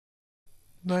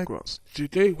Grantz,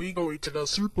 today we going to the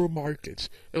supermarket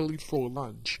and eat for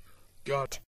lunch.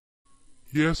 Got?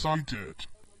 Yes, I did.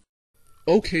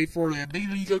 Okay, for the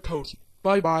illegal Cody.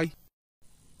 Bye-bye.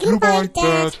 Goodbye,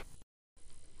 Dad.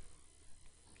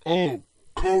 Oh,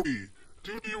 Cody,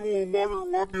 do you want water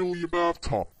 1 million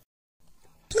bathtub?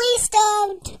 Please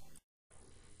don't.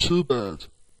 Too bad.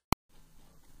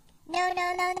 No,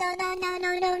 no, no, no, no, no,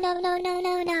 no, no, no, no, no,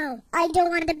 no, no. I don't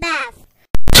want the bath.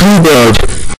 Too bad.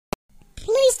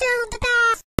 Please don't the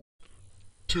bath.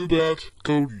 Too bad,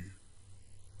 Cody.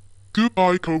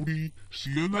 Goodbye, Cody.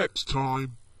 See you next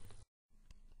time.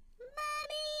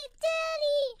 Mommy,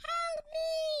 Daddy, help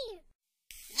me.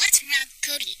 What's wrong,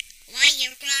 Cody? Why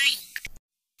you're crying?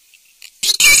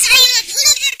 Because I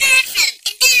uploaded the bathroom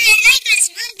and then I like this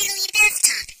 1 billion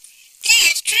bathtub. Then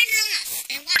it's turned off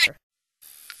and water.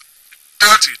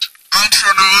 Got it. I'll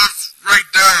turn it off right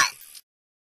now.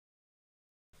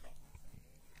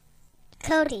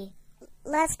 Cody,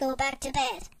 let's go back to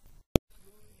bed.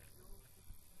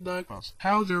 Grantz,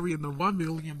 how dare we in the 1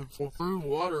 million for throwing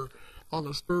water on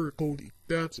the spur, Cody?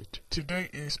 That's it. Today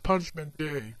is punishment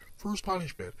day. First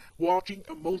punishment, watching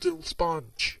a molten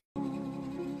sponge.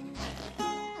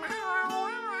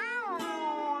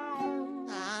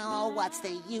 Oh, what's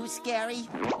the use, Gary?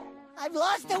 I've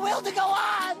lost the will to go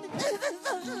on!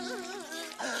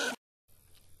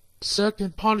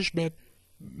 Second punishment,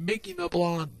 making a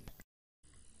blonde.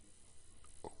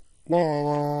 La.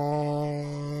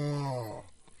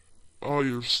 Oh,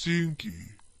 you're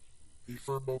stinky. A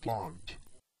thermal blonde.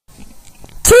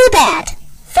 Too bad.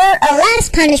 For a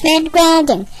last punishment,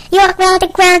 grounding. You are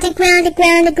grounded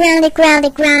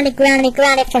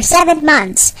for 7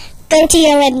 months. Go to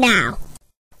your room now.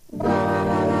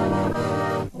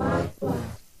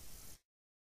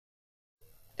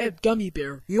 Hey, Gummy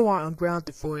Bear, you are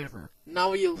ungrounded forever.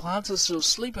 Now you'll have to still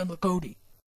sleep in the Cody.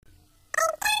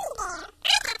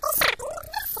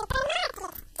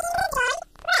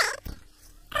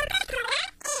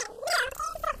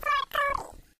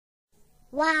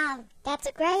 Wow, that's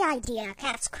a great idea,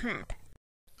 Cat's Crap.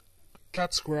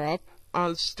 Cat scrap,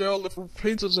 and still little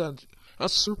princess and a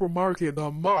supermarket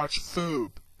and much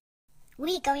food.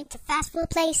 We going to fast food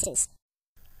places.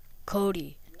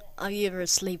 Cody, are you ever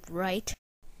asleep, right?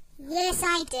 Yes,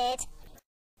 I did.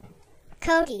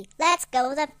 Cody, let's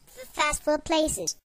go to fast food places.